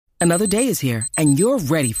Another day is here, and you're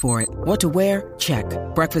ready for it. What to wear? Check.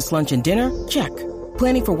 Breakfast, lunch, and dinner? Check.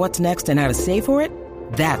 Planning for what's next and how to save for it?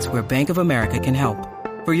 That's where Bank of America can help.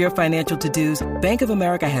 For your financial to-dos, Bank of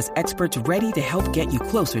America has experts ready to help get you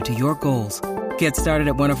closer to your goals. Get started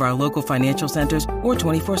at one of our local financial centers or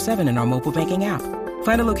 24/7 in our mobile banking app.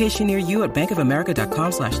 Find a location near you at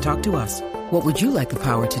bankofamerica.com/talktous. What would you like the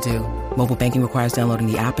power to do? Mobile banking requires downloading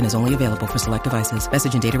the app and is only available for select devices.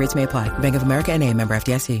 Message and data rates may apply. Bank of America N.A., member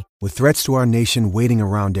FDIC. With threats to our nation waiting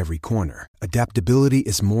around every corner, adaptability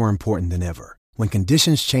is more important than ever. When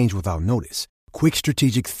conditions change without notice, quick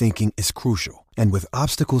strategic thinking is crucial. And with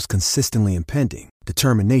obstacles consistently impending,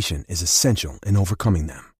 determination is essential in overcoming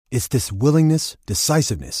them. It's this willingness,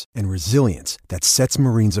 decisiveness, and resilience that sets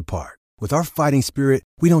Marines apart. With our fighting spirit,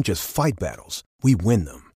 we don't just fight battles, we win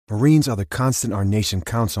them. Marines are the constant our nation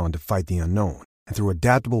counts on to fight the unknown. And through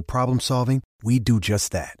adaptable problem solving, we do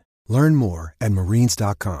just that. Learn more at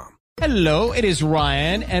marines.com. Hello, it is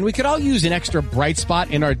Ryan, and we could all use an extra bright spot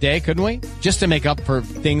in our day, couldn't we? Just to make up for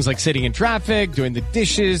things like sitting in traffic, doing the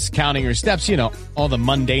dishes, counting your steps, all the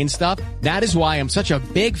mundane stuff. That is why I'm such a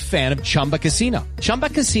big fan of Chumba Casino. Chumba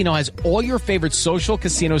Casino has all your favorite social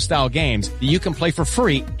casino-style games that you can play for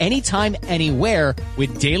free anytime, anywhere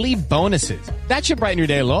with daily bonuses. That should brighten your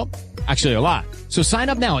day a little. Actually, a lot. So sign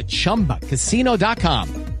up now at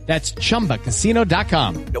ChumbaCasino.com. That's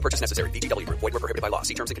ChumbaCasino.com. No purchase necessary. VGW Group. Void where prohibited by law.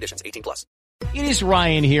 See terms and conditions. 18+. It is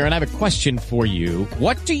Ryan here, and I have a question for you.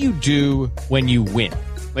 What do you do when you win?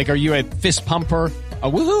 Like, are you a fist pumper, a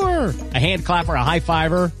woohooer, a hand clapper, a high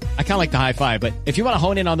fiver? I kind of like the high five, but if you want to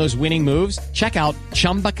hone in on those winning moves, check out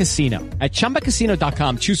Chumba Casino. At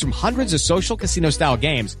ChumbaCasino.com, choose from hundreds of social casino-style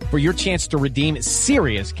games for your chance to redeem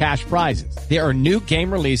serious cash prizes. There are new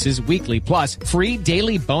game releases weekly, plus free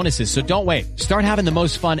daily bonuses, so don't wait. Start having the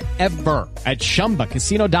most fun ever at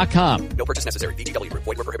ChumbaCasino.com. No purchase necessary. VGW Group.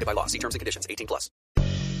 Void where prohibited by law. See terms and conditions. 18+.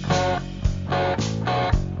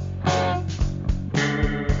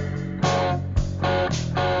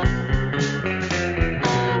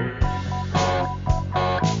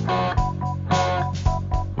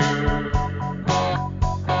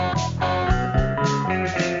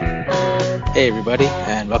 Hey everybody,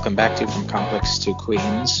 and welcome back to From Complex to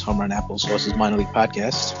Queens, Home Run Apples vs. Minor League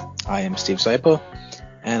Podcast. I am Steve Saipo,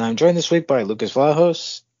 and I'm joined this week by Lucas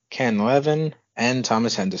Vlahos, Ken Levin, and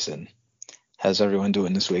Thomas Henderson. How's everyone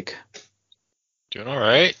doing this week? Doing all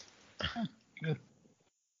right. Good.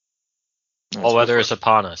 All weather is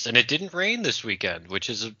upon us, and it didn't rain this weekend, which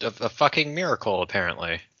is a fucking miracle,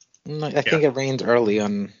 apparently. I think it rained early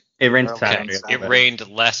on. It rained Saturday. It rained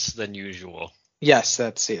less than usual. Yes,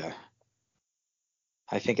 yeah.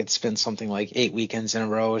 I think it's been something like 8 weekends in a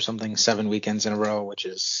row or something, 7 weekends in a row, which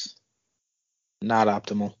is not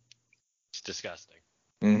optimal. It's disgusting.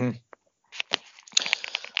 Mm-hmm.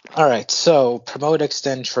 All right, so promote,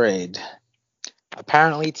 extend, trade.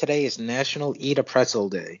 Apparently today is National Eat a Pretzel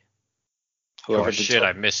Day. Oh shit,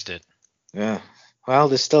 I missed it. Yeah. Well,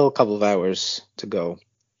 there's still a couple of hours to go.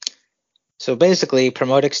 So basically,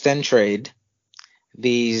 promote, extend, trade.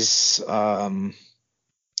 These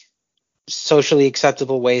socially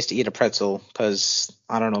acceptable ways to eat a pretzel, because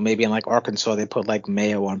I don't know, maybe in like Arkansas they put like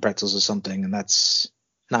mayo on pretzels or something, and that's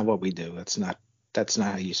not what we do. That's not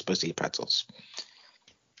how you're supposed to eat pretzels.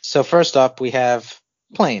 So first up, we have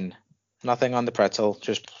plain, nothing on the pretzel,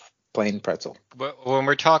 just plain pretzel. When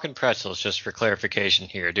we're talking pretzels, just for clarification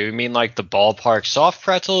here, do we mean like the ballpark soft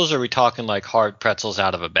pretzels, or are we talking like hard pretzels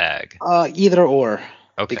out of a bag? Either or.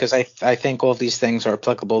 Okay. Because I think all of these things are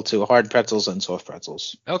applicable to hard pretzels and soft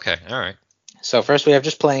pretzels. Okay, all right. So first we have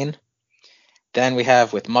just plain. Then we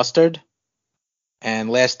have with mustard.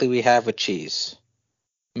 And lastly we have with cheese.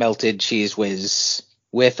 Melted cheese whiz,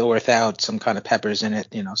 with or without some kind of peppers in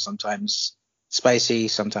it. Sometimes spicy,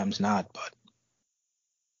 sometimes not. But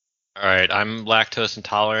all right, I'm lactose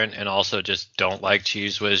intolerant and also just don't like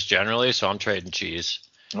cheese whiz generally, so I'm trading cheese.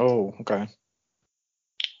 Oh, okay.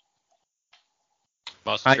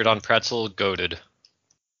 Mustard on pretzel, goated.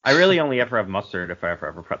 I really only ever have mustard if I ever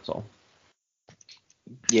have a pretzel.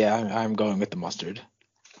 Yeah, I'm going with the mustard.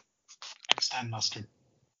 Extend mustard.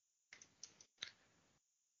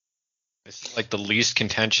 This is like the least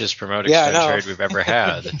contentious promote extend trade we've ever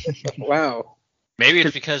had. Wow. Maybe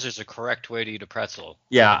it's because there's a correct way to eat a pretzel.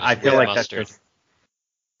 Yeah, I feel like mustard. that's just...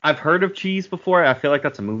 I've heard of cheese before. I feel like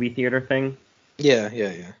that's a movie theater thing.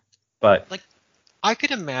 Yeah. But like, I could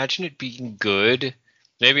imagine it being good.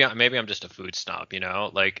 Maybe I'm just a food snob,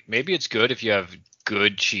 Like, maybe it's good if you have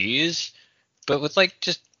good cheese, but with like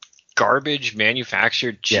just garbage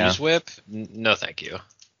manufactured cheese whip, no thank you.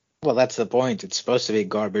 Well, that's the point. It's supposed to be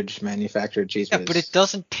garbage manufactured cheese Yeah, whiz. but it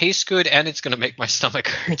doesn't taste good, and it's gonna make my stomach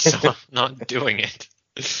hurt, so I'm not doing it.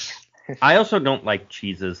 I also don't like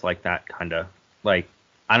cheeses like that, kind of. Like,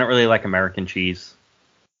 I don't really like American cheese.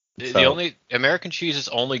 The only American cheese is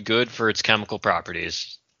only good for its chemical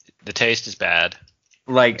properties. The taste is bad.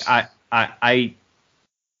 Like, the type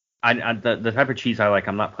of cheese I like,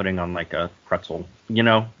 I'm not putting on like a pretzel, you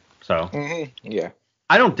know? So Yeah.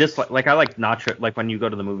 I don't dislike, like, I like nacho, like when you go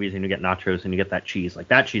to the movies and you get nachos and you get that cheese, like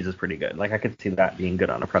that cheese is pretty good. Like I could see that being good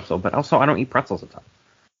on a pretzel, but also I don't eat pretzels a ton.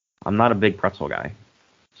 I'm not a big pretzel guy.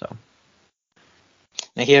 So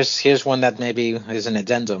Now here's one that maybe is an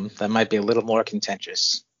addendum that might be a little more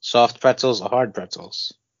contentious. Soft pretzels or hard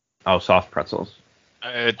pretzels? soft pretzels.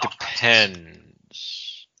 It depends.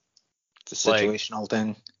 It's a situational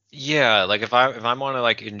thing. Yeah, like if I want to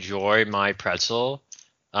like enjoy my pretzel,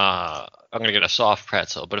 I'm gonna get a soft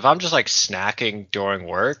pretzel. But if I'm just like snacking during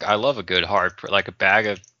work, I love a good like a bag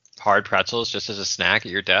of hard pretzels just as a snack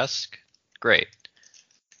at your desk. Great.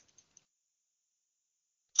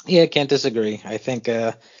 Yeah, can't disagree. I think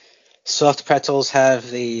soft pretzels have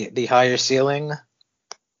the higher ceiling,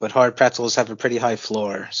 but hard pretzels have a pretty high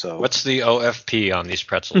floor. So What's the OFP on these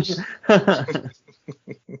pretzels?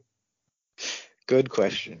 good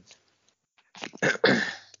question.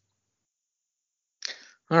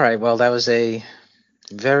 All right, well, that was a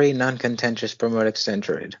very non-contentious Promote Extend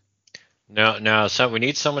trade. No. So we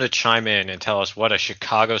need someone to chime in and tell us what a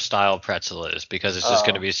Chicago-style pretzel is, because it's just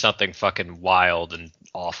going to be something fucking wild and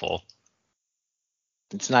awful.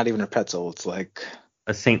 It's not even a pretzel. It's like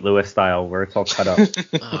a St. Louis style where it's all cut up.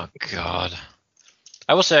 Oh God.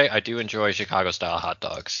 I will say I do enjoy Chicago-style hot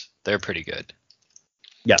dogs. They're pretty good.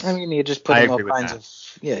 Yes. I mean, you're just putting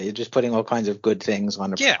you're just putting all kinds of good things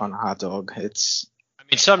on a hot dog. I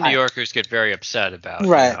mean, some New Yorkers get very upset about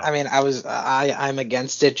right. You know. I mean, I'm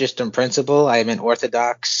against it just in principle. I'm an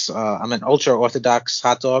ultra orthodox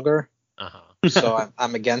hot dogger. So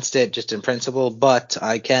I'm against it just in principle, but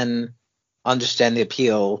I can understand the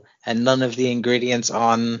appeal, and none of the ingredients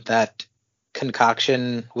on that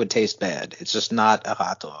concoction would taste bad. It's just not a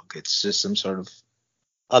hot dog. It's just some sort of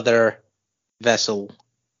other vessel.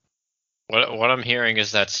 What I'm hearing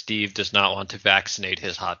is that Steve does not want to vaccinate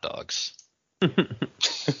his hot dogs.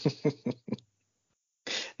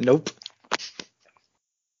 Nope.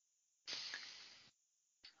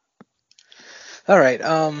 All right.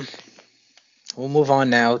 We'll move on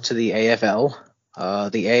now to the AFL.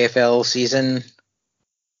 The AFL season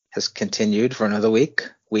has continued for another week.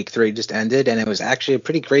 Week 3 just ended, and it was actually a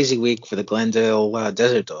pretty crazy week for the Glendale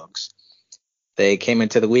Desert Dogs. They came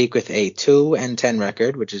into the week with a 2-10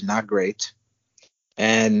 record, which is not great.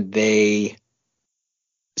 And they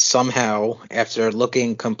somehow, after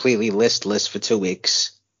looking completely listless for 2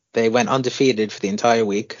 weeks, they went undefeated for the entire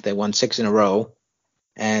week. They won 6 in a row.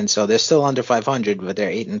 And so they're still under 500, but they're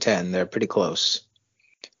 8-10. They're pretty close.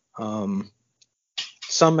 Some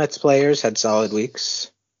Mets players had solid weeks.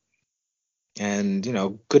 And,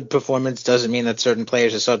 good performance doesn't mean that certain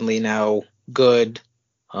players are suddenly now good.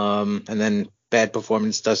 And then bad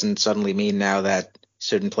performance doesn't suddenly mean now that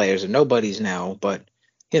certain players are nobodies now. But,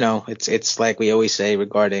 it's like we always say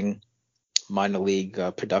regarding minor league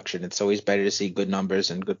production. It's always better to see good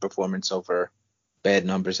numbers and good performance over bad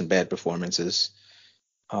numbers and bad performances.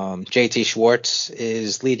 JT Schwartz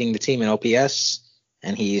is leading the team in OPS,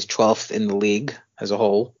 and he's 12th in the league as a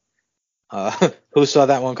whole. Who saw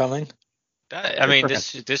that one coming?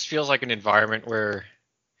 This feels like an environment where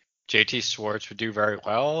JT Schwartz would do very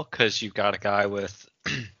well, because you've got a guy with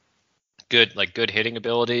good hitting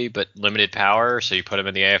ability but limited power. So you put him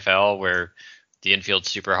in the AFL where the infield's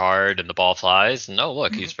super hard and the ball flies, and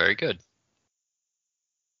he's very good.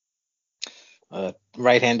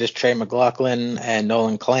 Right-handers Trey McLaughlin and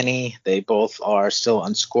Nolan Clenny, they both are still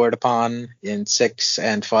unscored upon in 6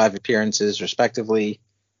 and 5 appearances respectively.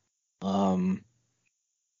 There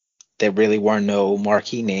really were no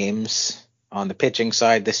marquee names on the pitching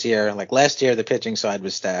side this year. Like last year, the pitching side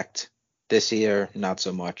was stacked. This year, not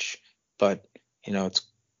so much. But, it's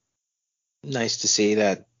nice to see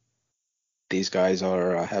that these guys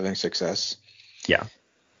are having success. Yeah.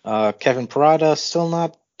 Kevin Parada still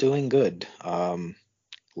not doing good. A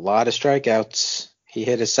lot of strikeouts. He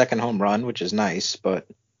hit his second home run, which is nice, but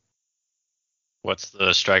what's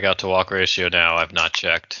the strikeout to walk ratio now? I've not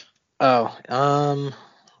checked.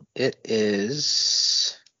 It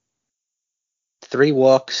is 3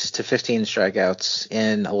 walks to 15 strikeouts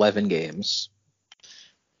in 11 games.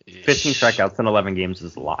 15 strikeouts in 11 games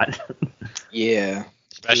is a lot. Yeah.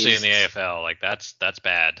 Especially in the AFL, like that's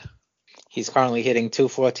bad. He's currently hitting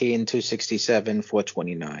 214, 267,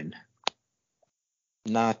 429.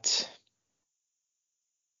 not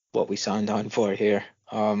what we signed on for here.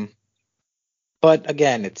 But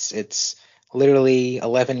again, it's literally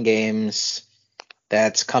 11 games.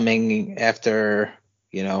 That's coming after,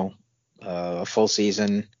 a full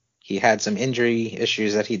season. He had some injury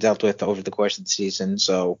issues that he dealt with over the course of the season,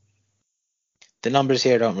 so the numbers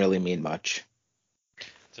here don't really mean much.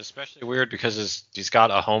 It's especially weird because he's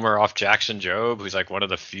got a homer off Jackson Jobe, who's like one of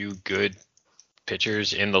the few good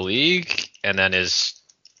pitchers in the league, and then is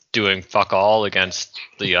doing fuck all against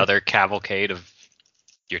the other cavalcade of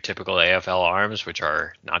your typical AFL arms, which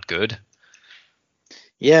are not good.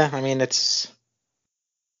 Yeah, I mean, it's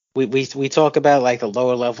we talk about like the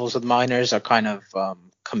lower levels of minors are kind of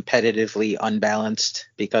competitively unbalanced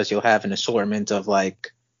because you'll have an assortment of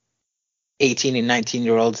like 18 and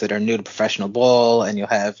 19-year-olds that are new to professional ball, and you'll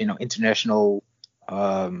have, international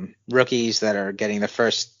rookies that are getting their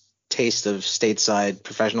first taste of stateside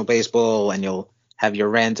professional baseball, and you'll have your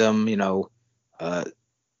random,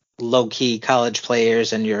 low-key college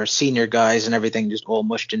players and your senior guys and everything just all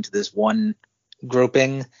mushed into this one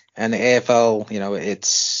grouping. And the AFL,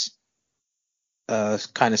 it's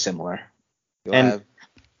kind of similar.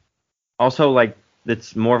 Also, like,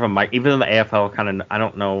 it's more of a even though the AFL kind of, I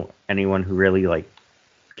don't know anyone who really like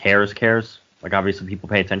cares. Like, obviously people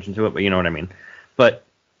pay attention to it, but you know what I mean. But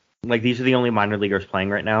like, these are the only minor leaguers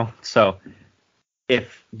playing right now. So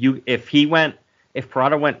if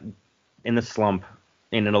Parada went in the slump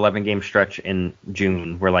in an 11-game stretch in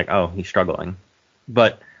June, we're like, oh, he's struggling.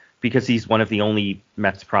 But because he's one of the only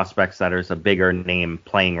Mets prospects that is a bigger name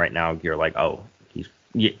playing right now, you're like, oh,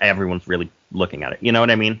 everyone's really looking at it. You know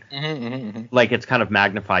what I mean? Mm-hmm. Like, it's kind of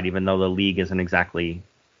magnified, even though the league isn't exactly.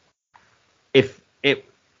 If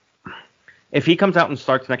he comes out and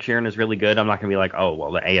starts next year and is really good, I'm not gonna be like, oh,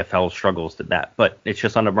 well, the AFL struggles did that. But it's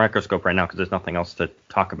just under microscope right now because there's nothing else to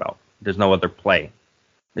talk about. There's no other play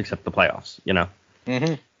except the playoffs.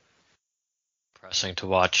 Mm-hmm. Pressing to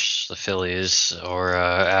watch the Phillies or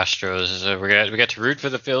Astros. We get to root for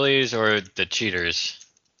the Phillies or the cheaters.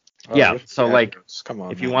 Yeah, so like, come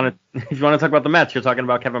on, if you want to talk about the Mets, you're talking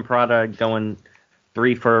about Kevin Parada going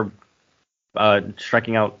 3 for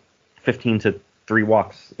striking out 15 to 3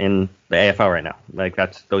 walks in the AFL right now. Like,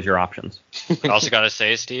 those are your options. I also got to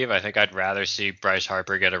say, Steve, I think I'd rather see Bryce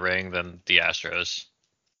Harper get a ring than the Astros.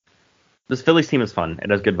 This Phillies team is fun.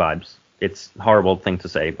 It has good vibes. It's a horrible thing to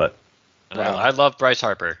say, but I love Bryce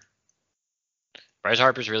Harper. Bryce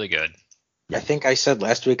Harper's really good. I think I said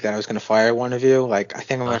last week that I was going to fire one of you. Like, I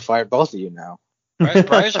think I'm going to fire both of you now.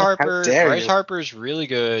 Bryce Harper. How dare Bryce you. Harper's really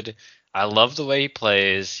good. I love the way he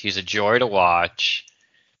plays. He's a joy to watch.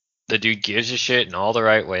 The dude gives a shit in all the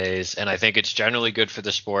right ways, and I think it's generally good for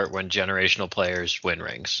the sport when generational players win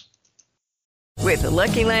rings. With the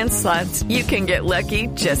Lucky Land Slots, you can get lucky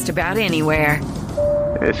just about anywhere.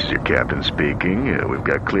 This is your captain speaking. We've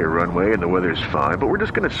got clear runway and the weather's fine, but we're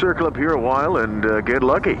just going to circle up here a while and get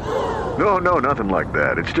lucky. No, nothing like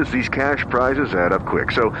that. It's just these cash prizes add up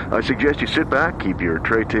quick. So I suggest you sit back, keep your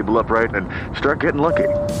tray table upright, and start getting lucky.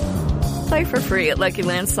 Play for free at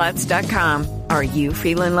LuckyLandSlots.com. Are you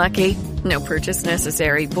feeling lucky? No purchase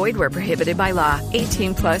necessary. Void where prohibited by law.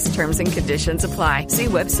 18+ terms and conditions apply. See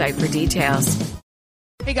website for details.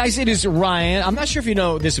 Hey guys, it is Ryan. I'm not sure if you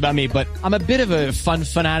know this about me, but I'm a bit of a fun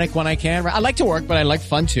fanatic when I can. I like to work, but I like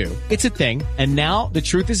fun too. It's a thing. And now the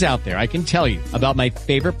truth is out there. I can tell you about my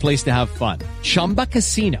favorite place to have fun. Chumba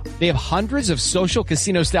Casino. They have hundreds of social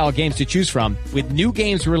casino style games to choose from with new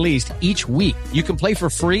games released each week. You can play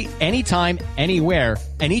for free anytime, anywhere.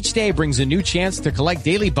 And each day brings a new chance to collect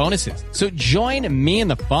daily bonuses. So join me in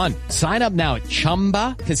the fun. Sign up now at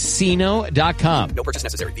ChumbaCasino.com. No purchase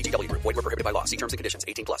necessary. VGW Group. Void where prohibited by law. See terms and conditions.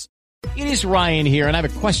 18+. It is Ryan here, and I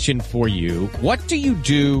have a question for you. What do you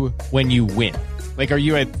do when you win? Like, are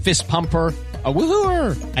you a fist pumper, a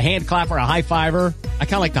woohooer, a hand clapper, a high fiver? I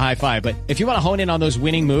kind of like the high five, but if you want to hone in on those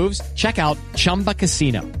winning moves, check out Chumba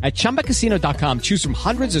Casino. At ChumbaCasino.com, choose from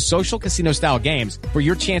hundreds of social casino style games for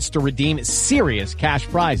your chance to redeem serious cash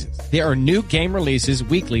prizes. There are new game releases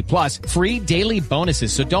weekly, plus free daily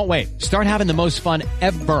bonuses. So don't wait. Start having the most fun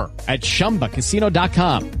ever at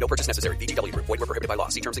ChumbaCasino.com. No purchase necessary. VGW Group. Void where prohibited by law.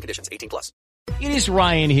 See terms and conditions. 18+. It is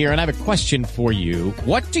Ryan here, and I have a question for you.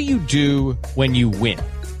 What do you do when you win?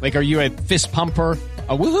 Like, are you a fist pumper,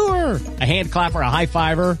 a woohooer, a hand clapper, a high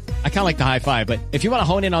fiver? I kind of like the high five, but if you want to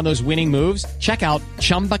hone in on those winning moves, check out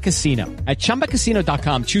Chumba Casino. At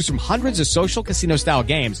ChumbaCasino.com, choose from hundreds of social casino style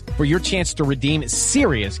games for your chance to redeem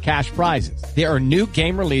serious cash prizes. There are new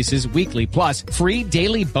game releases weekly, plus free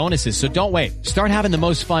daily bonuses. So don't wait. Start having the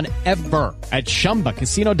most fun ever at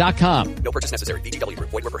ChumbaCasino.com. No purchase necessary. VGW Group.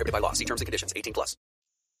 Void where prohibited by law. See terms and conditions. 18+.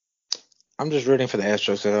 I'm just rooting for the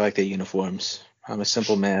Astros because I like their uniforms. I'm a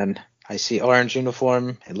simple man. I see orange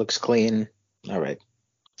uniform. It looks clean. All right.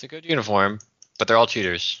 It's a good uniform, but they're all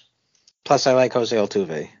cheaters. Plus, I like Jose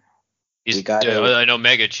Altuve. He's an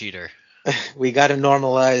Omega cheater. We got to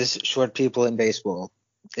normalize short people in baseball.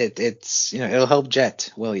 It's it'll help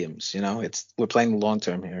Jet Williams. We're playing long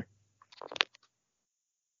term here.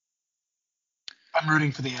 I'm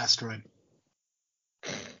rooting for the asteroid.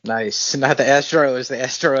 Nice. Not the Astros, the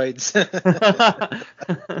asteroids.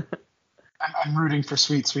 I'm rooting for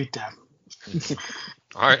Sweet Sweet Death.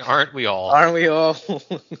 Aren't we all? Aren't we all?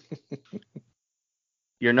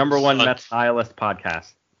 Your number one Mets nihilist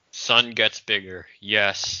podcast. Sun gets bigger.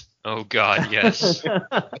 Yes. Oh God, yes.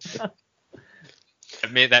 That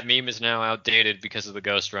meme is now outdated because of the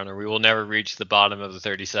Ghost Runner. We will never reach the bottom of the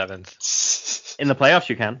 37th. In the playoffs,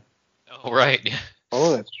 you can. Oh, right.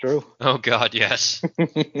 Oh, that's true. Oh God, yes.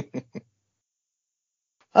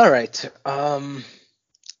 All right.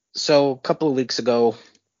 So a couple of weeks ago,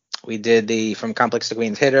 we did the From Complex to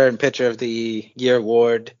Queens Hitter and Pitcher of the Year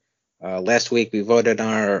award. Last week, we voted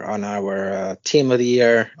on our Team of the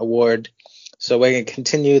Year award. So we're going to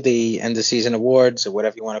continue the end of season awards, or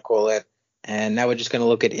whatever you want to call it. And now we're just going to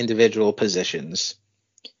look at individual positions.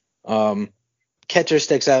 Catcher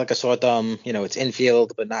sticks out like a sore thumb. It's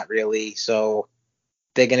infield, but not really. So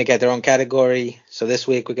they're going to get their own category. So this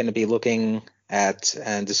week, we're going to be looking at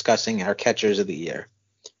and discussing our catchers of the year.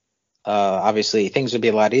 Obviously, things would be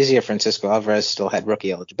a lot easier. Francisco Alvarez still had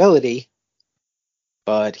rookie eligibility,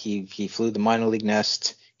 but he flew the minor league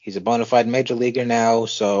nest. He's a bona fide major leaguer now,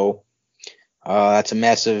 so that's a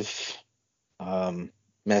massive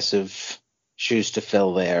shoes to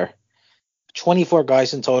fill there. 24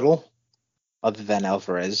 guys in total, other than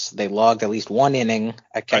Alvarez. They logged at least one inning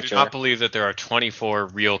at catcher. I do not believe that there are 24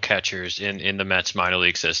 real catchers in the Mets minor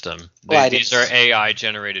league system. These are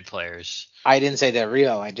AI-generated players. I didn't say they're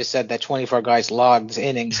real. I just said that 24 guys logged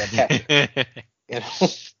innings at catcher.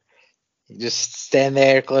 You just stand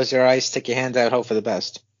there, close your eyes, stick your hands out, hope for the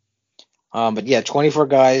best. But yeah, 24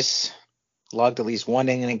 guys logged at least one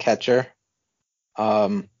inning catcher.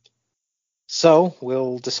 So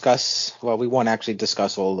we'll discuss. Well, we won't actually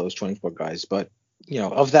discuss all of those 24 guys, but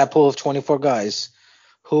of that pool of 24 guys,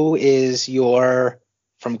 who is your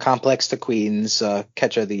From Complex to Queens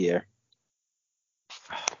catcher of the year?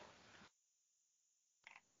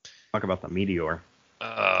 Talk about the meteor. Or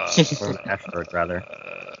the asteroid, rather.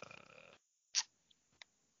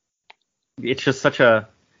 It's just such a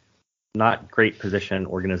not great position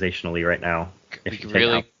organizationally right now.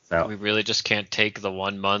 We really just can't take the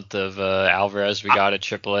 1 month of Alvarez we got at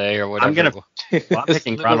AAA or whatever. I'm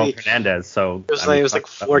picking Ronald Hernandez. So it was like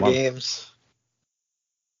 4 games.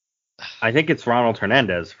 I think it's Ronald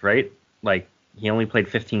Hernandez, right? Like he only played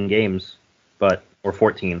 15 games, or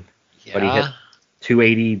 14, but he hit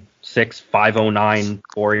 286, 509,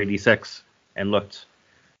 486, and looked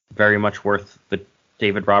very much worth the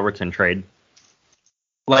David Robertson trade.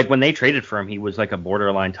 Like when they traded for him, he was like a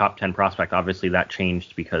borderline top 10 prospect. Obviously that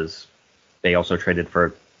changed because they also traded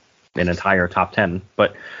for an entire top 10,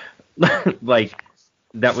 but like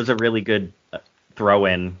that was a really good throw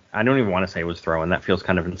in. I don't even want to say it was throw in. That feels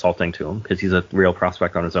kind of insulting to him because he's a real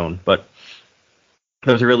prospect on his own, but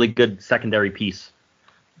it was a really good secondary piece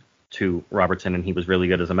to Robertson, and he was really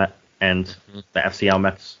good as a Met. And the FCL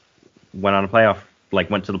Mets went to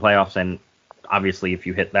the playoffs, and obviously if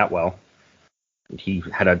you hit that well, he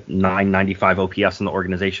had a 995 OPS in the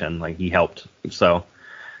organization. Like he helped. So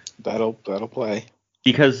that'll play.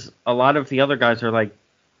 Because a lot of the other guys are like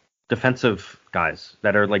defensive guys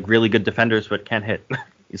that are like really good defenders but can't hit.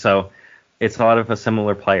 So it's a lot of a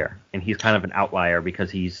similar player, and he's kind of an outlier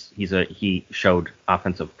because he showed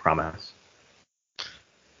offensive promise.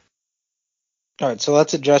 All right, so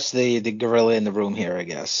let's address the gorilla in the room here, I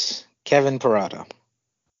guess. Kevin Parada.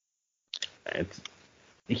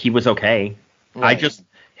 He was okay. Right.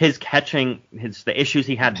 His catching, the issues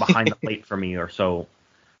he had behind the plate for me are so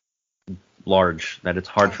large that it's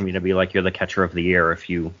hard for me to be like, you're the catcher of the year if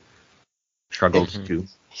you struggled to.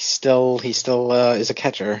 He still is a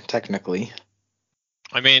catcher, technically.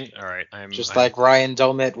 I mean, all right. Like Ryan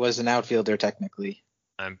Domit was an outfielder, technically.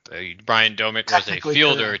 Brian Domit was a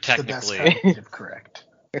fielder, technically. Correct.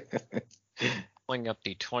 Pulling up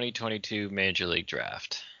the 2022 Major League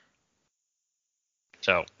Draft.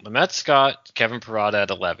 So the Mets got Kevin Parada at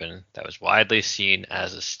 11. That was widely seen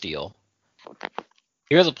as a steal.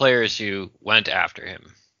 Here are the players who went after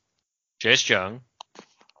him: Jace Jung,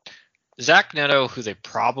 Zach Neto, who they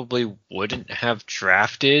probably wouldn't have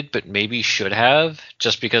drafted, but maybe should have,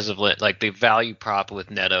 just because of like the value prop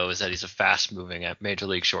with Neto is that he's a fast-moving major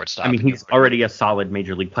league shortstop. I mean, he's already a solid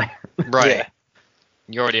major league player. Right. Yeah.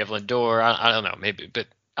 You already have Lindor. I don't know, maybe, but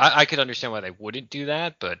I could understand why they wouldn't do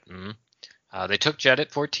that. But they took Jett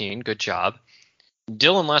at 14. Good job.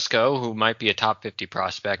 Dylan Lesko, who might be a top 50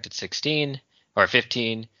 prospect at 16 or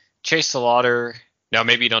 15. Chase Lauder. Now,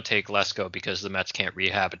 maybe you don't take Lesko because the Mets can't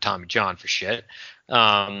rehab a Tommy John for shit.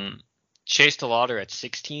 Chase DeLauder at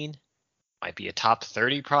 16 might be a top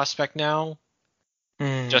 30 prospect now.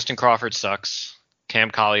 Justin Crawford sucks. Cam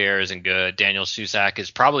Collier isn't good. Daniel Susac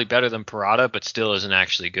is probably better than Parada, but still isn't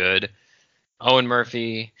actually good. Owen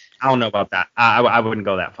Murphy. I don't know about that. I wouldn't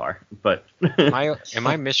go that far. But am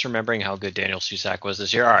I misremembering how good Daniel Susac was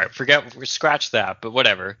this year? All right, scratch that, but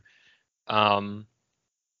whatever.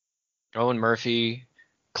 Owen Murphy,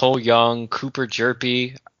 Cole Young, Cooper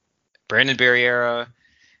Jerpy, Brandon Barriera,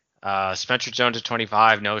 Spencer Jones at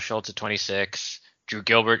 25, Noah Schultz at 26, Drew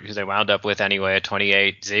Gilbert, who they wound up with anyway, at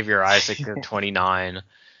 28, Xavier Isaac at 29.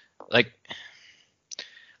 Like,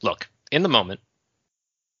 look, in the moment,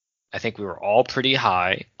 I think we were all pretty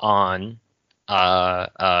high on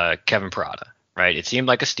Kevin Parada, right? It seemed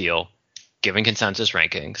like a steal, given consensus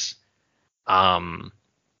rankings.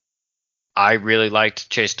 I really liked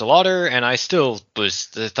Chase DeLauder, and I still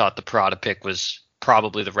thought the Parada pick was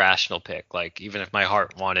probably the rational pick. Like, even if my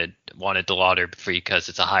heart wanted DeLauder because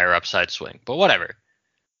it's a higher upside swing, but whatever.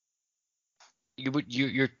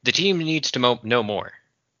 The team needs to know more,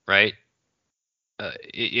 right?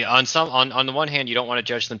 On the one hand, you don't want to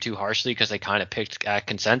judge them too harshly because they kind of picked at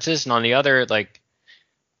consensus, and on the other, like,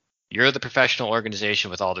 you're the professional organization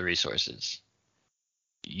with all the resources.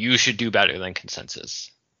 You should do better than consensus.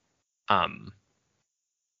 And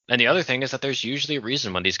the other thing is that there's usually a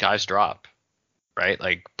reason when these guys drop, right?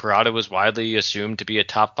 Like, Parada was widely assumed to be a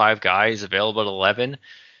top 5 guy. He's available at 11.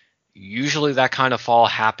 Usually that kind of fall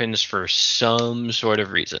happens for some sort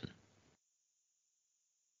of reason.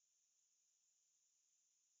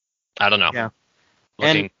 I don't know. Yeah.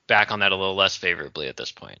 Looking back on that a little less favorably at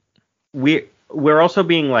this point. We're also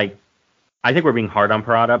being like, I think we're being hard on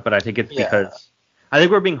Parada, but I think it's because I think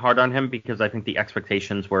we're being hard on him because I think the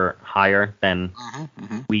expectations were higher than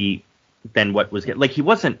than what was like. He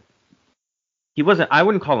wasn't. I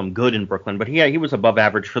wouldn't call him good in Brooklyn, but he was above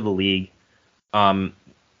average for the league. The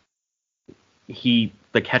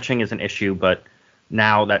catching is an issue, but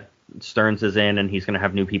now that Stearns is in and he's going to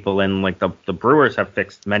have new people in, like the Brewers have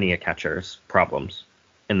fixed many a catcher's problems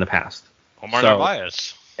in the past. Omar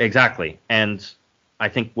Narvaez. Exactly, and I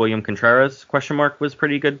think William Contreras was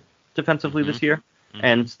pretty good defensively this year.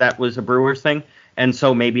 And that was a Brewers thing. And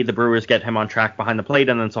so maybe the Brewers get him on track behind the plate,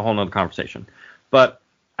 and then it's a whole nother conversation. But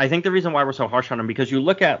I think the reason why we're so harsh on him, because you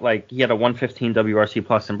look at, like, he had a 115 WRC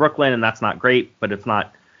plus in Brooklyn, and that's not great, but it's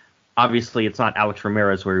not, obviously it's not Alex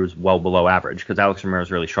Ramirez where he was well below average, because Alex Ramirez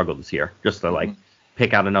really struggled this year, just to, like,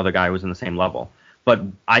 pick out another guy who was in the same level. But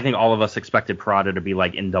I think all of us expected Parada to be,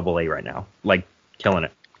 like, in AA right now, like, killing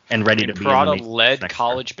it, and ready to be Parada led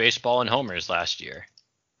college baseball in homers last year.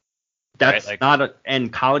 That's right,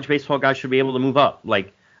 and college baseball guys should be able to move up.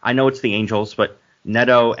 Like, I know it's the Angels, but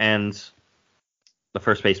Neto and the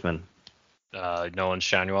first baseman, Nolan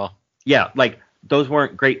Shanuel. Yeah, like, those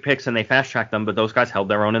weren't great picks and they fast tracked them, but those guys held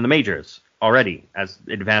their own in the majors already as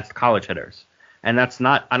advanced college hitters. And that's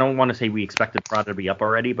not, I don't want to say we expected Parada to be up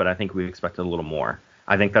already, but I think we expected a little more.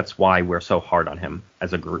 I think that's why we're so hard on him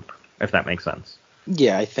as a group, if that makes sense.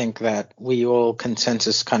 Yeah, I think that we all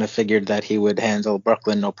consensus kind of figured that he would handle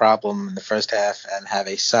Brooklyn no problem in the first half and have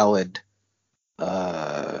a solid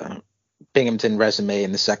Binghamton resume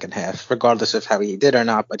in the second half, regardless of how he did or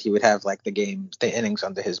not, but he would have, like, the innings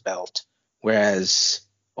under his belt. Whereas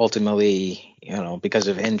ultimately, because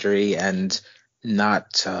of injury and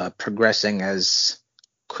not progressing as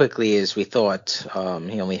quickly as we thought,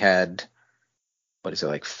 he only had,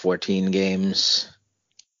 14 games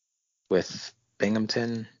with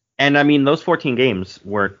Binghamton. And I mean, those 14 games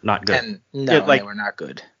were not good. And they were not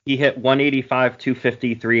good. He hit 185,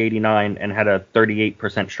 250, 389, and had a 38%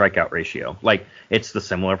 strikeout ratio. Like, it's the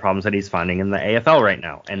similar problems that he's finding in the AFL right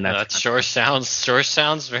now. And that sure sounds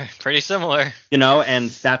pretty similar. And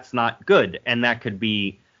that's not good. And that could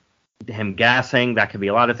be him gassing. That could be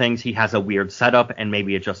a lot of things. He has a weird setup, and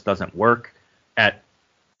maybe it just doesn't work at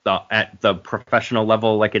the professional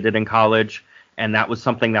level like it did in college. And that was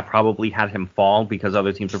something that probably had him fall because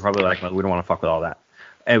other teams are probably like, well, we don't want to fuck with all that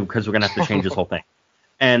because we're going to have to change this whole thing.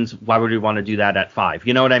 And why would we want to do that at 5?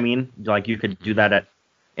 You know what I mean? Like, you could do that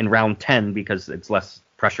in round 10 because it's less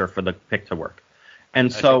pressure for the pick to work.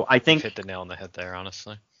 And so I think hit the nail on the head there,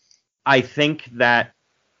 honestly. I think that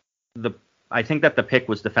the pick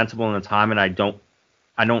was defensible in the time, and I don't.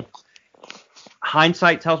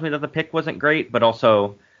 Hindsight tells me that the pick wasn't great, but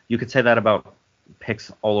also you could say that about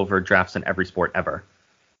picks all over drafts in every sport ever.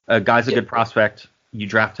 A guy's a good prospect. You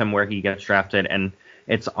draft him where he gets drafted, and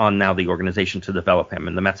it's on now the organization to develop him.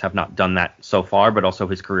 And the Mets have not done that so far, but also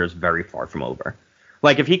his career is very far from over.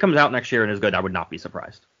 Like, if he comes out next year and is good, I would not be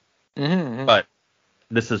surprised. Mm-hmm. But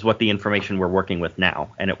this is what the information we're working with now,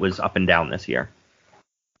 and it was up and down this year.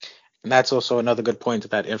 And that's also another good point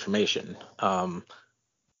of that information.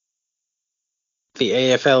 The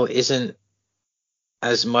AFL isn't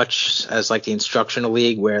as much as like the instructional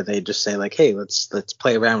league where they just say like, hey, let's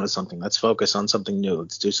play around with something. Let's focus on something new.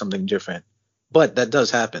 Let's do something different. But that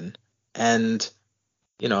does happen. And,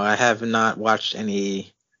 I have not watched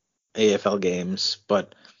any AFL games,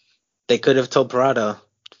 but they could have told Parada,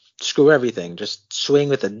 screw everything. Just swing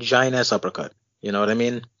with a giant-ass uppercut. You know what I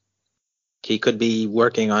mean? He could be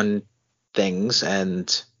working on things,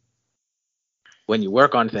 and when you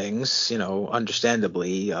work on things,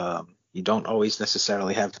 understandably, you don't always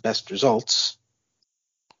necessarily have the best results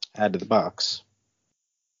out of the box.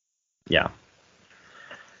 Yeah.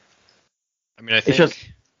 I mean, I think. It's just.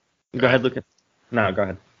 Go ahead, Lucas. No, go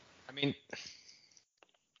ahead. I mean,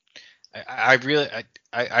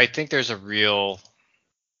 I think there's a real.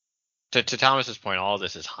 To Thomas's point, all of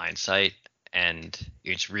this is hindsight, and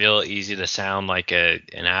it's real easy to sound like an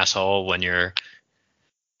asshole when you're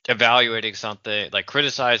evaluating something, like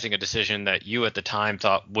criticizing a decision that you at the time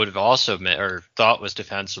thought would have also or thought was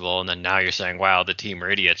defensible, and then now you're saying, wow, the team are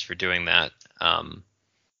idiots for doing that. On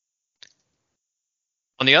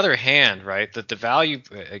the other hand, right, that the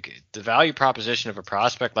value proposition of a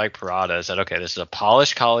prospect like Parada is that, okay, this is a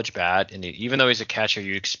polished college bat, and even though he's a catcher,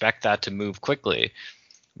 you expect that to move quickly.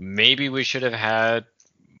 Maybe we should have had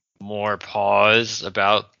more pause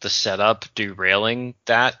about the setup derailing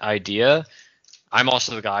that idea. I'm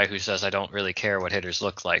also the guy who says I don't really care what hitters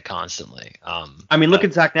look like constantly. Look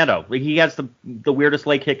at Zach Neto. He has the weirdest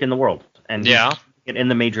leg kick in the world, and he's in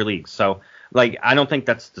the major leagues. So, I don't think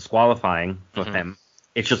that's disqualifying with him.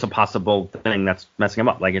 It's just a possible thing that's messing him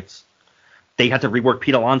up. They had to rework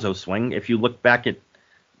Pete Alonso's swing. If you look back at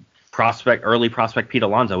early prospect Pete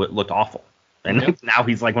Alonso, it looked awful, and now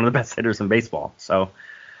he's like one of the best hitters in baseball. So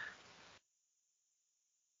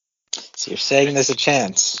you're saying there's a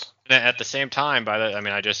chance. At the same time,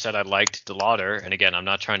 I just said I liked DeLauder, and again, I'm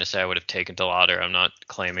not trying to say I would have taken DeLauder. I'm not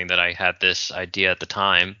claiming that I had this idea at the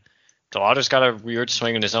time. DeLauder's got a weird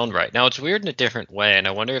swing in his own right. Now, it's weird in a different way, and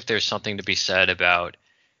I wonder if there's something to be said about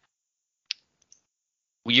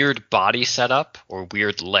weird body setup or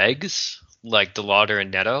weird legs, like DeLauder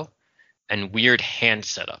and Neto, and weird hand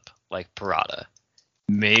setup, like Parada.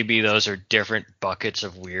 Maybe those are different buckets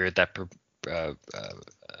of weird that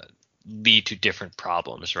lead to different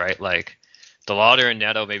problems, right? Like DeLauder and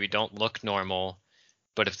Neto maybe don't look normal,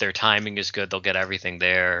 but if their timing is good, they'll get everything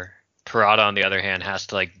there. Parada, on the other hand, has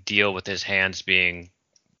to deal with his hands being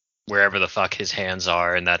wherever the fuck his hands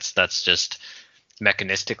are, and that's just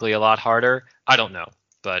mechanistically a lot harder. I don't know,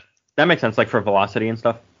 but that makes sense, for velocity and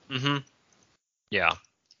stuff. Mm-hmm. Yeah.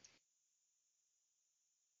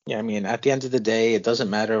 Yeah, at the end of the day, it doesn't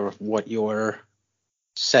matter what your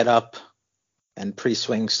setup and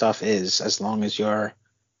pre-swing stuff is, as long as your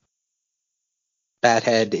bat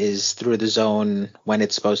head is through the zone when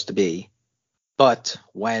it's supposed to be. But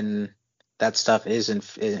when that stuff is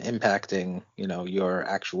impacting, your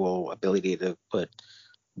actual ability to put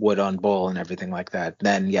wood on ball and everything like that,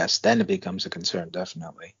 then yes, then it becomes a concern,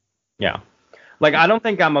 definitely. Yeah. I don't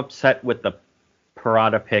think I'm upset with the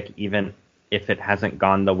Parada pick, even if it hasn't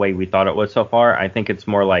gone the way we thought it was so far. I think it's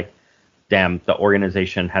more damn, the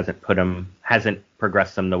organization hasn't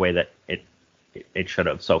progressed him the way that it should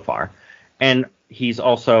have so far. And he's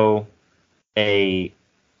also a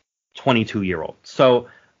 22-year-old. So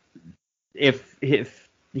if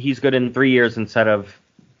he's good in 3 years instead of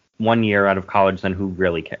 1 year out of college, then who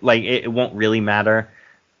really cares? It won't really matter.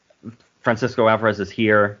 Francisco Alvarez is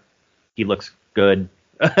here. He looks good.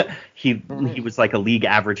 He was a league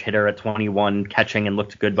average hitter at 21, catching and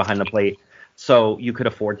looked good behind the plate. So you could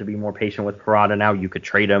afford to be more patient with Parada now. You could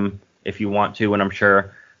trade him if you want to, and I'm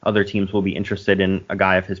sure other teams will be interested in a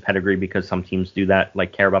guy of his pedigree because some teams do that,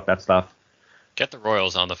 care about that stuff. Get the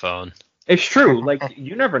Royals on the phone. It's true.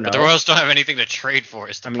 You never know. But the Royals don't have anything to trade for.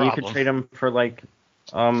 Is the problem. You could trade him for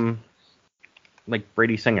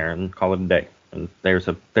Brady Singer and call it a day. And there's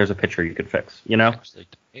a pitcher you could fix. I actually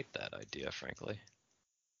hate that idea, frankly.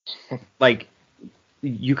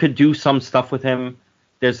 You could do some stuff with him.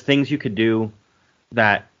 There's things you could do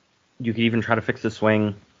that you could even try to fix the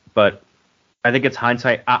swing, but I think it's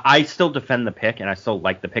hindsight. I still defend the pick, and I still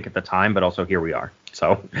like the pick at the time, but also here we are.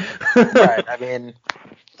 So. Right. I mean,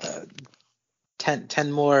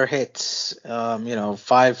 10 more hits,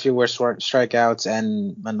 5 fewer strikeouts,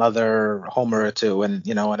 and another homer or two, and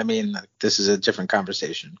you know what I mean? This is a different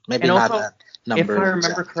conversation. Maybe and not also, that number. If I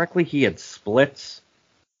remember correctly, he had splits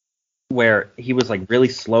where he was like really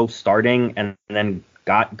slow starting and then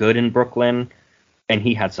got good in Brooklyn, and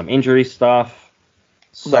he had some injury stuff.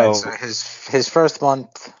 So his first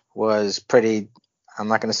month was pretty, I'm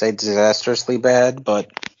not going to say disastrously bad,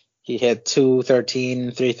 but he hit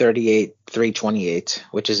 213, 338, 328,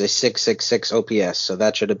 which is a 666 OPS. So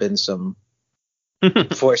that should have been some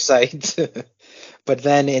foresight. But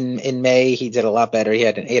then in May, he did a lot better. He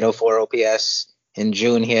had an 804 OPS. In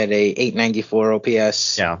June, he had a 894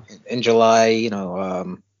 OPS. Yeah. In July,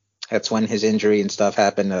 that's when his injury and stuff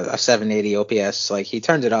happened, a 780 OPS. Like, he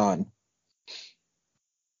turned it on.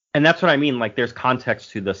 And that's what I mean. Like, there's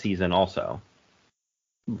context to the season also.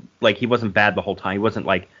 Like, he wasn't bad the whole time. He wasn't,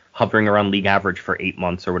 like, hovering around league average for 8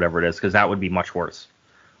 months or whatever it is, because that would be much worse.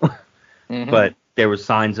 But there was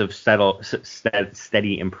signs of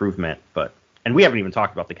steady improvement. And we haven't even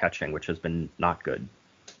talked about the catching, which has been not good.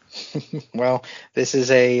 Well, this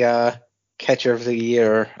is a catcher of the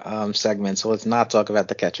year segment, so let's not talk about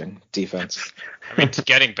the catching defense. I mean,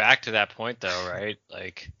 getting back to that point, though, right?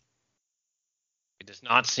 Like, it does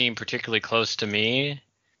not seem particularly close to me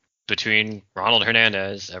between Ronald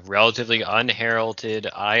Hernandez, a relatively unheralded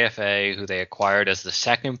IFA who they acquired as the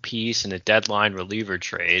second piece in a deadline reliever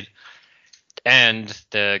trade, and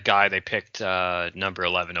the guy they picked number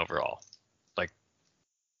 11 overall. Like,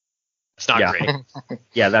 it's not great.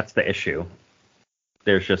 Yeah, that's the issue.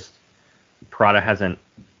 There's just there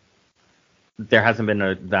hasn't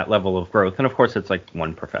been that level of growth, and of course it's like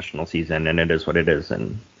one professional season, and it is what it is,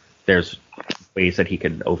 and there's ways that he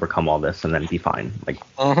could overcome all this and then be fine. Like,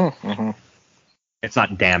 It's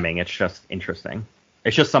not damning. It's just interesting.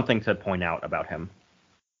 It's just something to point out about him.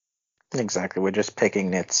 Exactly. We're just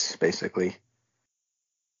picking nits, basically.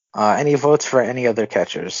 Any votes for any other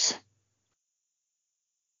catchers?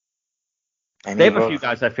 They have a few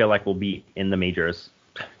guys I feel like will be in the majors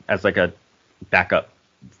as like a backup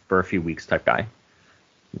for a few weeks type guy.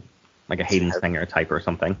 Like a Hayden Singer type or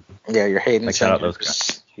something. Yeah, your Hayden Singer, those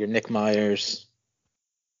guys. Your Nick Myers.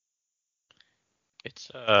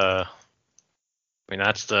 It's I mean,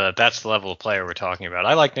 that's the level of player we're talking about.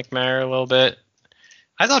 I like Nick Mayer a little bit.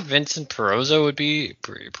 I thought Vincent Perozzo would be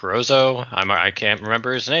Perozzo. I can't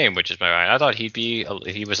remember his name, which is my right. I thought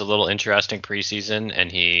he was a little interesting preseason,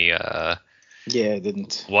 and he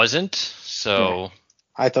didn't wasn't. So yeah,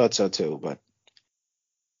 I thought so too, but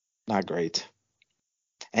not great.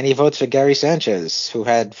 Any votes for Gary Sanchez, who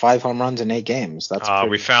had 5 home runs in 8 games?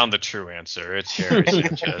 We found the true answer. It's Gary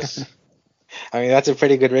Sanchez. I mean, that's a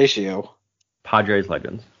pretty good ratio. Padres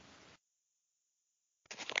legends.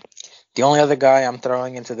 The only other guy I'm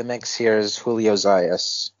throwing into the mix here is Julio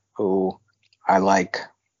Zayas, who I like.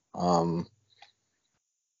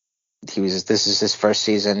 This is his first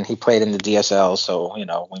season. He played in the DSL, so we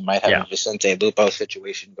might have a Vicente Lupo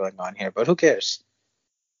situation going on here, but who cares?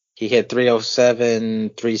 He hit 307,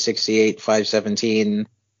 368, 517,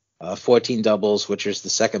 14 doubles, which is the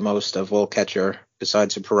second most of all catcher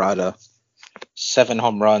besides Parada. 7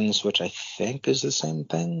 home runs, which I think is the same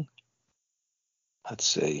thing. Let's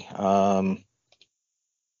see. No,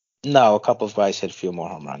 a couple of guys hit a few more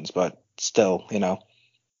home runs, but still, there's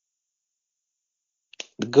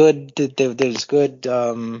good, the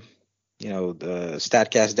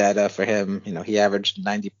StatCast data for him. He averaged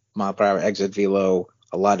 90 mile per hour exit velo,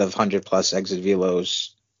 a lot of 100+ exit velos.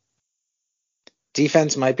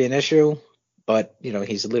 Defense might be an issue, but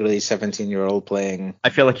he's literally a 17-year-old playing. I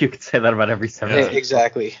feel like you could say that about every 17. Yeah,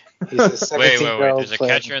 exactly. He's a 17-year-old. There's a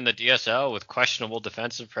catcher in the DSL with questionable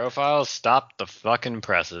defensive profiles. Stop the fucking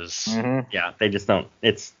presses. Mm-hmm. Yeah, they just don't.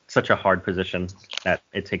 It's such a hard position that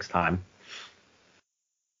it takes time.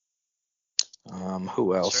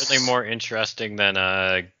 Who else? Certainly more interesting than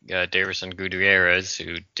Davison Gutierrez,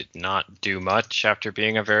 who did not do much after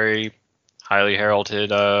being a very highly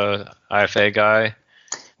heralded IFA guy.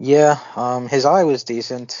 Yeah, his eye was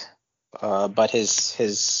decent, but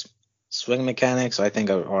his swing mechanics I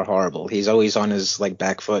think are horrible. He's always on his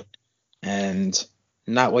back foot, and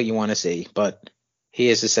not what you want to see. But he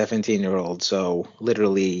is a 17-year-old, so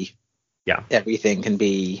literally, everything can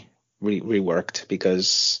be reworked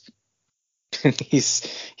because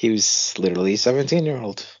he was literally a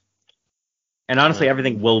 17-year-old. And honestly,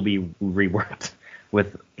 everything will be reworked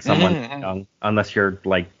with someone young, unless you're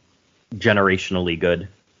generationally good.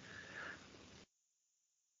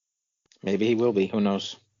 Maybe he will be. Who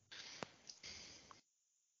knows?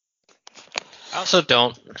 also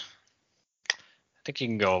don't. I think you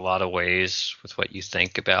can go a lot of ways with what you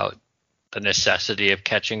think about the necessity of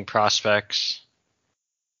catching prospects.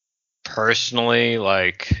 Personally,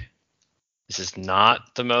 this is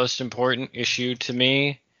not the most important issue to me.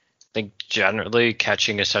 I think generally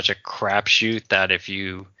catching is such a crapshoot that if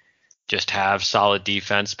you just have solid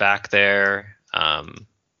defense back there, and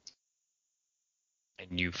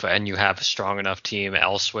you have a strong enough team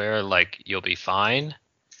elsewhere, you'll be fine.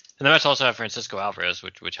 And the Mets also have Francisco Alvarez,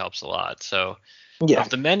 which helps a lot. So of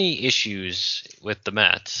the many issues with the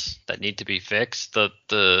Mets that need to be fixed,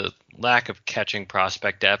 the lack of catching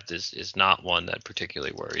prospect depth is not one that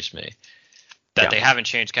particularly worries me. They haven't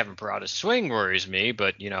changed Kevin Parada's swing worries me,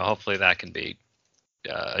 but hopefully that can be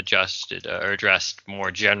adjusted or addressed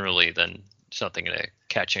more generally than something in a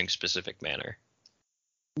catching specific manner.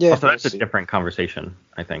 Yeah, so that's a different conversation,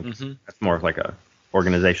 I think. Mm-hmm. That's more of a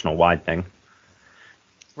organizational wide thing.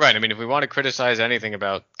 Right. I mean, if we want to criticize anything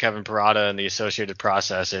about Kevin Parada and the associated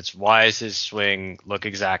process, it's why does his swing look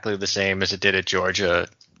exactly the same as it did at Georgia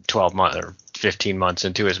 12 months or 15 months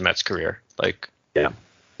into his Mets career?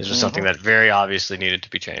 This was something that very obviously needed to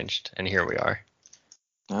be changed, and here we are.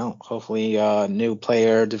 Well, hopefully new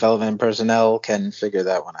player development personnel can figure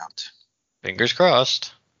that one out. Fingers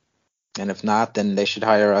crossed. And if not, then they should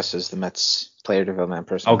hire us as the Mets player development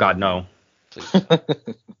personnel. Oh, God, no. Please.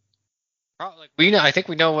 I think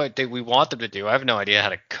we know what we want them to do. I have no idea how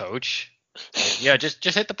to coach. Just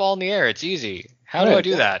hit the ball in the air. It's easy. How do I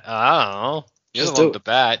do that? I don't know. You're the one with the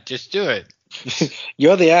bat. Just do it.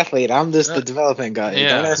 You're the athlete. I'm just the development guy.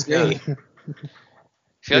 Yeah. Don't ask me.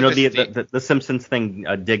 The Simpsons thing,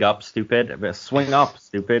 dig up, stupid. Swing up,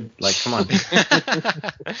 stupid. Come on.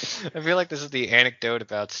 I feel like this is the anecdote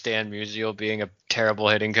about Stan Musial being a terrible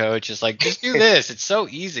hitting coach. It's just do this. It's so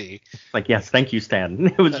easy. Yes, thank you,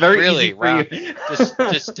 Stan. It was very easy for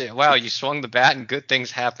you. Wow, you swung the bat and good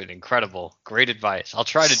things happen. Incredible. Great advice. I'll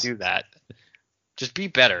try to do that. Just be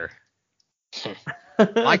better.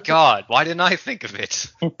 My God, why didn't I think of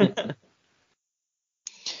it?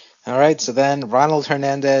 All right, so then Ronald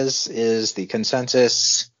Hernandez is the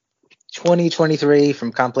consensus 2023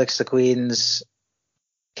 from Complex to Queens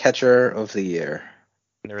catcher of the year.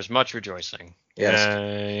 There is much rejoicing. Yes.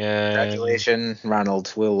 Congratulations,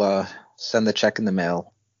 Ronald. We'll send the check in the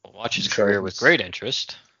mail. We'll watch his career with great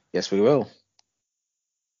interest. Yes, we will.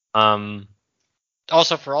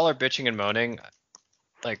 Also, for all our bitching and moaning,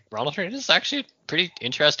 Ronald Hernandez is actually a pretty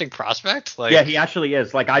interesting prospect. Yeah, he actually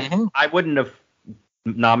is. I wouldn't have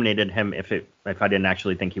nominated him if I didn't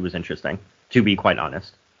actually think he was interesting, to be quite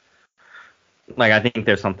honest. I think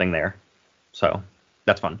there's something there. So,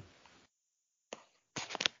 that's fun.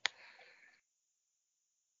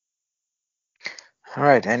 All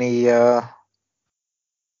right, any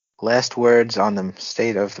last words on the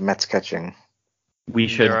state of the Mets catching? We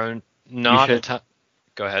should go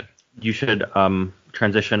ahead. You should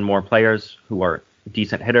transition more players who are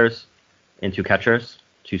decent hitters into catchers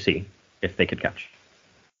to see if they could catch.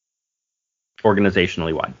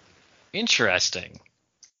 Organizationally wide. Interesting.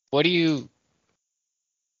 What do you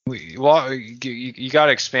got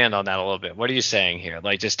to expand on that a little bit. What are you saying here?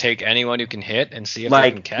 Just take anyone who can hit and see if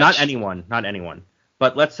they can catch? Not anyone.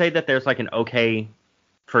 But let's say that there's an okay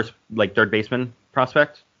third baseman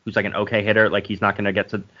prospect who's an okay hitter. He's not going to get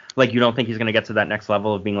to, you don't think he's going to get to that next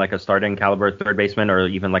level of being a starting caliber third baseman or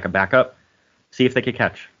even a backup. See if they could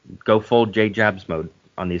catch. Go full J Jabs mode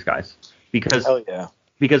on these guys.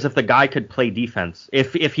 Because if the guy could play defense,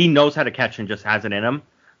 if he knows how to catch and just has it in him,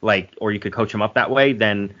 or you could coach him up that way,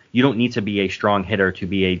 then you don't need to be a strong hitter to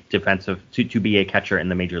be a defensive to be a catcher in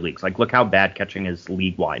the major leagues. Look how bad catching is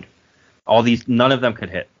league wide. None of them could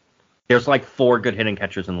hit. There's 4 good hitting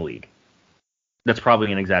catchers in the league. That's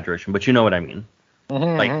probably an exaggeration, but you know what I mean.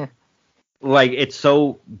 Mm-hmm. It's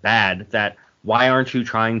so bad that why aren't you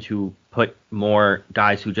trying to put more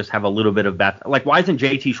guys who just have a little bit of bat? Why isn't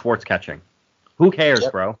JT Schwartz catching? Who cares,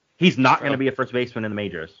 bro? He's not going to be a first baseman in the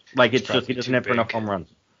majors. It's just he doesn't have enough home runs.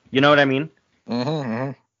 You know what I mean?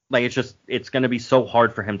 Mm-hmm. It's going to be so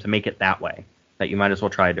hard for him to make it that way that you might as well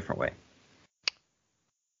try a different way.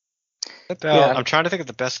 I'm trying to think of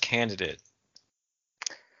the best candidate.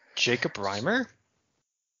 Jacob Reimer?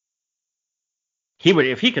 He would,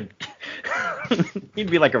 if he could,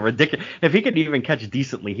 he'd be a ridiculous. If he could even catch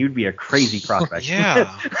decently, he would be a crazy prospect.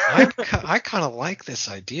 Yeah, I kind of like this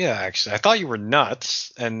idea, actually. I thought you were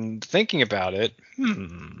nuts, and thinking about it,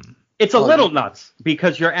 It's a little nuts,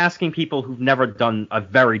 because you're asking people who've never done a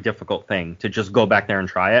very difficult thing to just go back there and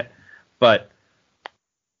try it, but...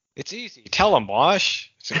 It's easy. Tell them,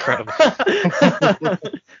 Wash. It's incredible.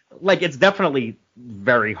 It's definitely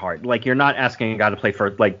very hard. Like, you're not asking a guy to play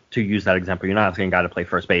first, like, to use that example, you're not asking a guy to play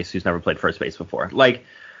first base who's never played first base before. Like,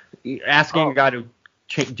 asking a guy to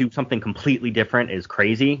do something completely different is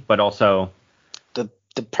crazy, but also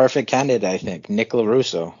the perfect candidate, I think, Nick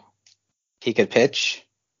LaRusso. He could pitch,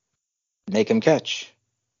 make him catch.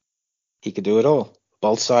 He could do it all,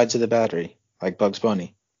 both sides of the battery, like Bugs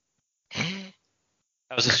Bunny.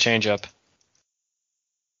 That was his changeup.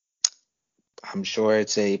 I'm sure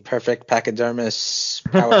it's a perfect pachydermis,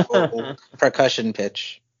 powerful percussion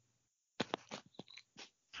pitch.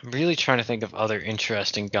 I'm really trying to think of other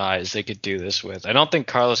interesting guys they could do this with. I don't think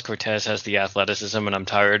Carlos Cortez has the athleticism, and I'm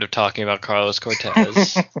tired of talking about Carlos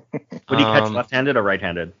Cortez. Would he catch left-handed or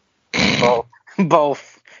right-handed?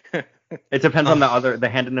 Both. It depends on the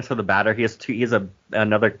handedness of the batter. He has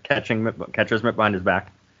another catcher's mitt behind his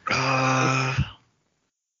back.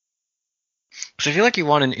 So I feel like you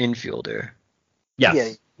want an infielder. Yes. Yeah,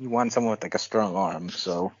 you want someone with like a strong arm,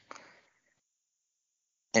 so.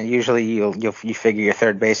 And usually you figure your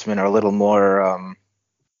third basemen are a little more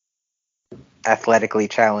athletically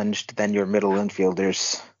challenged than your middle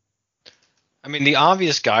infielders. I mean, the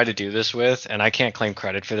obvious guy to do this with, and I can't claim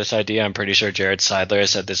credit for this idea. I'm pretty sure Jared Seidler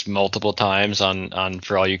has said this multiple times on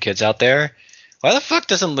For All You Kids Out There. Why the fuck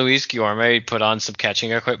doesn't Luis Guillorme put on some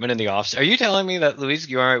catching equipment in the offseason? Are you telling me that Luis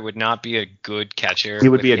Guillorme would not be a good catcher? He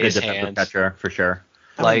would be a good defensive catcher for sure.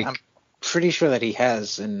 I'm pretty sure that he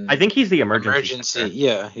has. I think he's the emergency.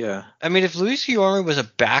 Yeah. I mean, if Luis Guillorme was a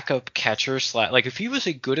backup catcher, like if he was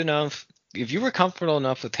if you were comfortable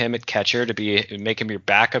enough with him at catcher to make him your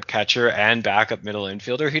backup catcher and backup middle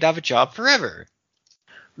infielder, he'd have a job forever.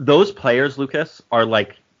 Those players, Lucas, are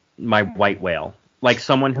like my white whale. Like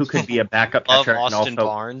someone who could be a backup catcher Austin and also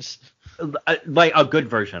Barnes. Like a good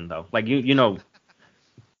version though. Like you know,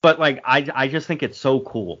 but like I just think it's so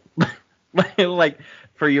cool. Like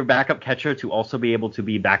for your backup catcher to also be able to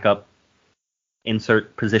be backup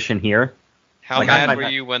insert position here. How mad were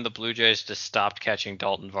you when the Blue Jays just stopped catching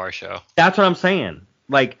Dalton Varsho? That's what I'm saying.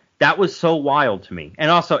 Like that was so wild to me.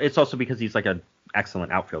 And also it's also because he's like an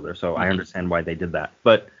excellent outfielder, so I understand why they did that.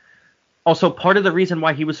 But also part of the reason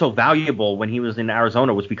why he was so valuable when he was in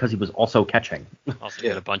Arizona was because he was also catching. Also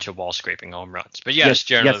did a bunch of wall scraping home runs. But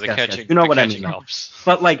generally the catching You know what I mean. helps.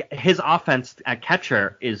 But like his offense at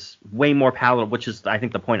catcher is way more palatable, which is I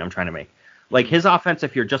think the point I'm trying to make. Like his offense,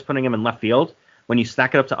 if you're just putting him in left field, when you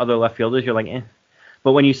stack it up to other left fielders, you're like, eh.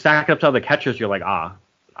 But when you stack it up to other catchers, you're like, I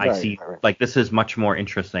see. Right. Like this is much more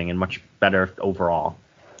interesting and much better overall.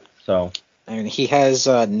 So I mean, he has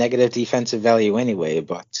negative defensive value anyway,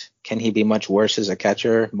 but can he be much worse as a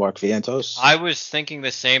catcher, Mark Vientos? I was thinking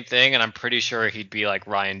the same thing, and I'm pretty sure he'd be like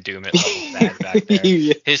Ryan Doumit level bad back there.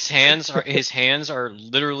 Yeah. His hands are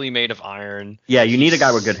literally made of iron. Yeah, you need a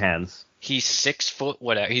guy with good hands. He's 6 foot,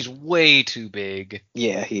 whatever. He's way too big.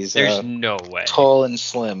 Yeah, there's no way. Tall and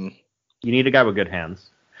slim. You need a guy with good hands.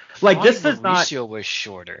 Like this is not. Mauricio was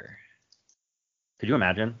shorter. Could you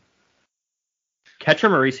imagine? Catcher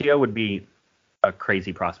Mauricio would be a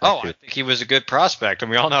crazy prospect. Oh, I think he was a good prospect,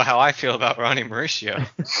 and we all know how I feel about Ronnie Mauricio.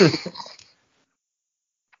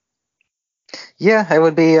 Yeah, it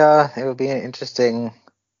would be an interesting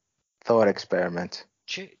thought experiment.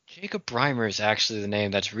 Jacob Breimer is actually the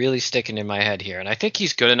name that's really sticking in my head here, and I think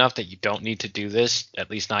he's good enough that you don't need to do this, at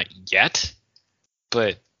least not yet.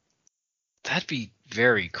 But that'd be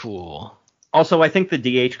very cool. Also, I think the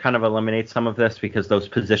DH kind of eliminates some of this because those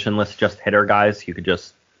positionless just hitter guys, you could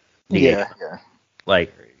just DH. Yeah.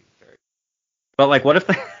 Like, but like, what if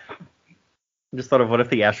I just thought of what if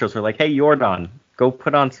the Astros were like, hey, Yordan, go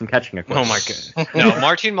put on some catching equipment. Oh my god! No,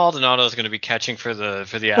 Martin Maldonado is going to be catching for the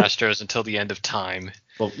Astros until the end of time.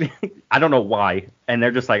 Well, I don't know why, and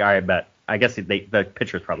they're just like, all right, bet. I guess the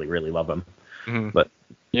pitchers probably really love him, but.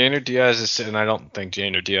 Yainer Diaz is sitting. I don't think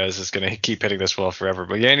Yainer Diaz is going to keep hitting this well forever,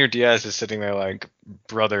 but Yainer Diaz is sitting there like,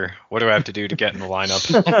 brother, what do I have to do to get in the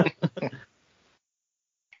lineup?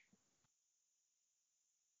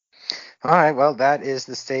 All right, well, that is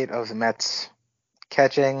the state of the Mets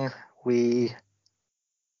catching.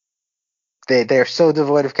 They're so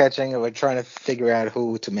devoid of catching, and we're trying to figure out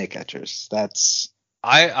who to make catchers.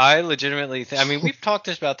 I legitimately I mean, we've talked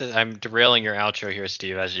about this. I'm derailing your outro here,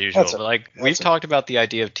 Steve, as usual. But we've talked about the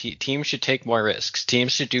idea of teams should take more risks.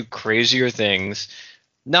 Teams should do crazier things,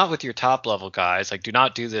 not with your top level guys. Like, do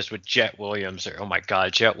not do this with Jet Williams or, oh my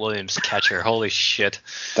God, Jet Williams catcher. Holy shit.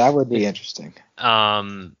 That would be interesting.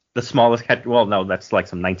 The smallest catcher. Well, no, that's like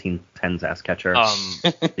some 1910s ass catcher.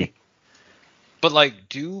 But like,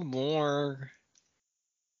 do more.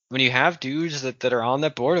 When you have dudes that are on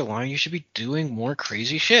that borderline, you should be doing more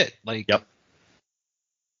crazy shit. Like, yep.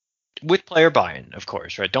 with player buy-in, of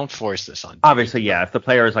course, right? Don't force this on. Obviously, yeah. If the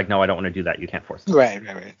player is like, no, I don't want to do that, you can't force them. Right.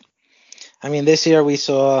 I mean, this year we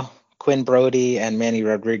saw Quinn Brody and Manny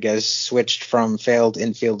Rodriguez switched from failed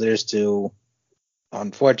infielders to,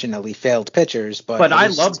 unfortunately, failed pitchers. But I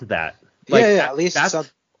loved that. Like, at least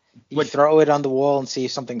you throw it on the wall and see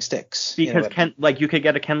if something sticks. Because you could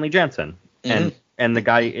get a Kenley Jansen, and the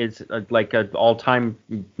guy is like an all-time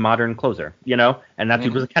modern closer, and that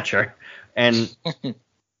dude was a catcher. And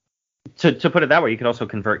to put it that way, you could also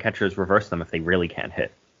convert catchers, reverse them if they really can't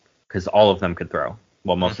hit, because all of them could throw.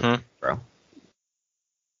 Well, most of them could throw.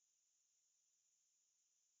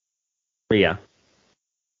 But yeah,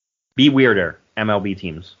 be weirder, MLB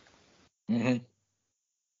teams. Mm-hmm.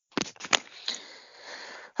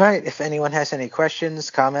 All right. If anyone has any questions,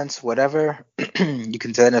 comments, whatever, you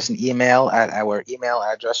can send us an email at our email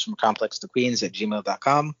address from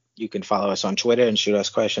complextoqueens@gmail.com. You can follow us on Twitter and shoot us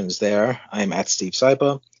questions there. I'm at Steve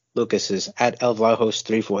Saipa. Lucas is at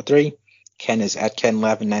ElVlahos343. Ken is at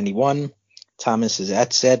Ken1191. Thomas is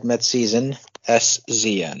at ZedMetSeason,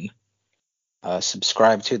 SZN.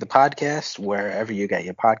 Subscribe to the podcast wherever you get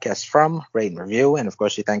your podcasts from. Rate and review. And, of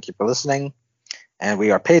course, we thank you for listening. And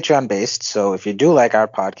we are Patreon-based, so if you do like our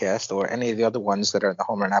podcast or any of the other ones that are in the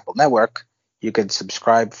Homer and Apple Network, you could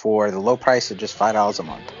subscribe for the low price of just $5 a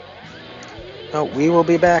month. So we will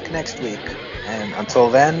be back next week. And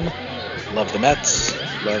until then, love the Mets,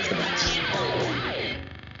 love the Mets.